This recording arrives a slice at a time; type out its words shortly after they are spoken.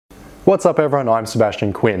What's up everyone, I'm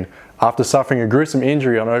Sebastian Quinn. After suffering a gruesome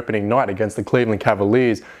injury on opening night against the Cleveland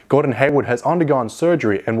Cavaliers, Gordon Hayward has undergone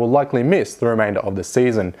surgery and will likely miss the remainder of the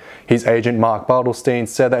season. His agent Mark Bartelstein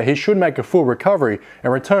said that he should make a full recovery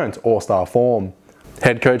and return to All-Star form.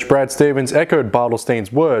 Head coach Brad Stevens echoed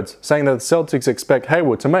Bartelstein's words, saying that the Celtics expect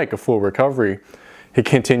Hayward to make a full recovery. He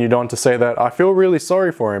continued on to say that, "I feel really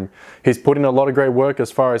sorry for him. He's put in a lot of great work as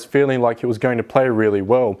far as feeling like he was going to play really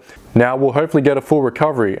well. Now we'll hopefully get a full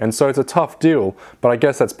recovery, and so it's a tough deal, but I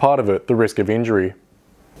guess that's part of it, the risk of injury."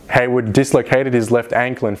 Hayward dislocated his left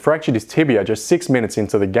ankle and fractured his tibia just 6 minutes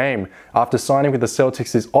into the game after signing with the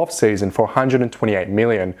Celtics this off-season for $128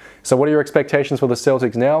 million. So what are your expectations for the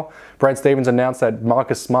Celtics now? Brad Stevens announced that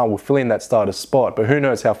Marcus Smart will fill in that starter spot, but who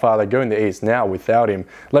knows how far they go in the East now without him.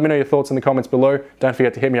 Let me know your thoughts in the comments below. Don't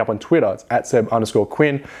forget to hit me up on Twitter, it's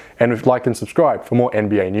 @Seb_Quinn, and like and subscribe for more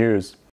NBA news.